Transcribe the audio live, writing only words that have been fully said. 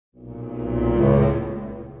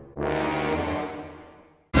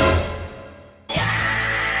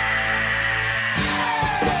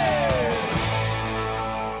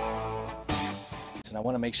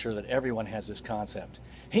want to make sure that everyone has this concept.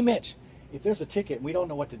 Hey, Mitch, if there's a ticket and we don't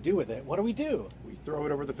know what to do with it, what do we do? We throw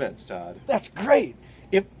it over the fence, Todd. That's great.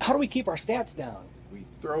 How do we keep our stats down? We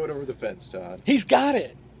throw it over the fence, Todd. He's got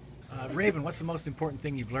it. Raven, what's the most important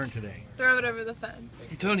thing you've learned today? Throw it over the fence.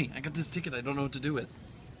 Hey, Tony, I got this ticket I don't know what to do with.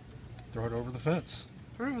 Throw it over the fence.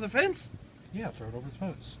 Throw it over the fence? Yeah, throw it over the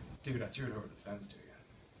fence. Dude, I threw it over the fence to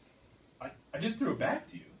you. I just threw it back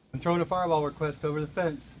to you. I'm throwing a fireball request over the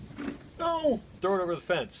fence. No! Throw it over the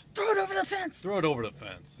fence. Throw it over the fence. Throw it over the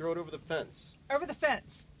fence. Throw it over the fence. Over the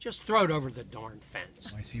fence. Just throw it over the darn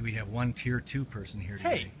fence. I see we have one tier 2 person here today.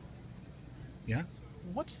 Hey! Yeah?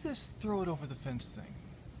 What's this throw it over the fence thing?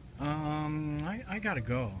 I gotta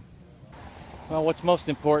go. Well, what's most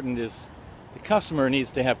important is the customer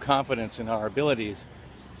needs to have confidence in our abilities.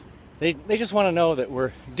 They just want to know that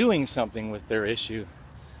we're doing something with their issue.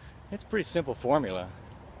 It's a pretty simple formula.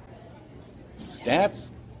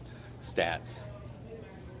 Stats? Stats.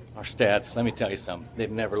 Our stats, let me tell you something,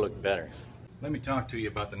 they've never looked better. Let me talk to you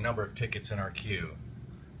about the number of tickets in our queue.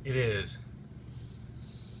 It is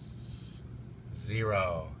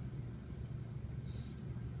 0.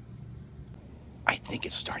 I think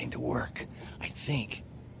it's starting to work. I think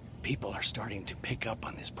people are starting to pick up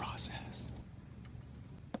on this process.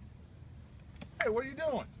 Hey, what are you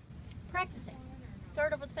doing? Practicing. Throw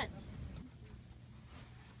it over the fence.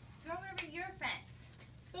 Throw it over your fence.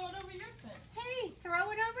 Throw it over your fence. Hey, throw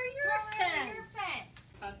it over your Throw it fence. over your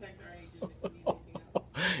fence. Contact our agent if you need anything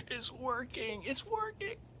else. It's working. It's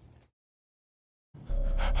working.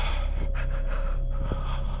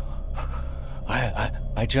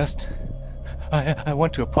 I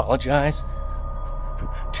want to apologize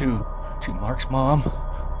to Mark's mom,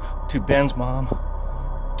 to Ben's mom,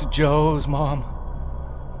 to Joe's mom.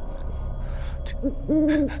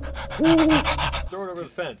 Throw it over the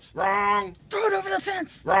fence. Wrong! Throw it over the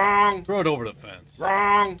fence. Wrong! Throw it over the fence.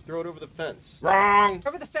 Wrong! Throw it over the fence. Wrong!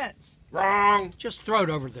 Over the fence. Wrong! Just throw it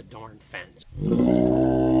over the darn fence.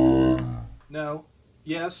 No.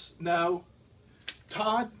 Yes. No.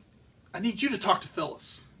 Todd, I need you to talk to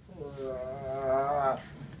Phyllis.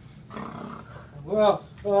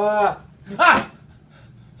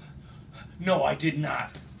 No, I did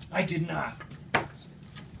not. I did not.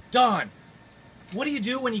 Don, what do you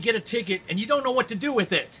do when you get a ticket and you don't know what to do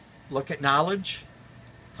with it? Look at knowledge.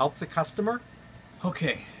 Help the customer.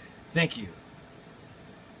 Okay, thank you.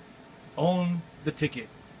 Own the ticket.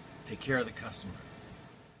 Take care of the customer.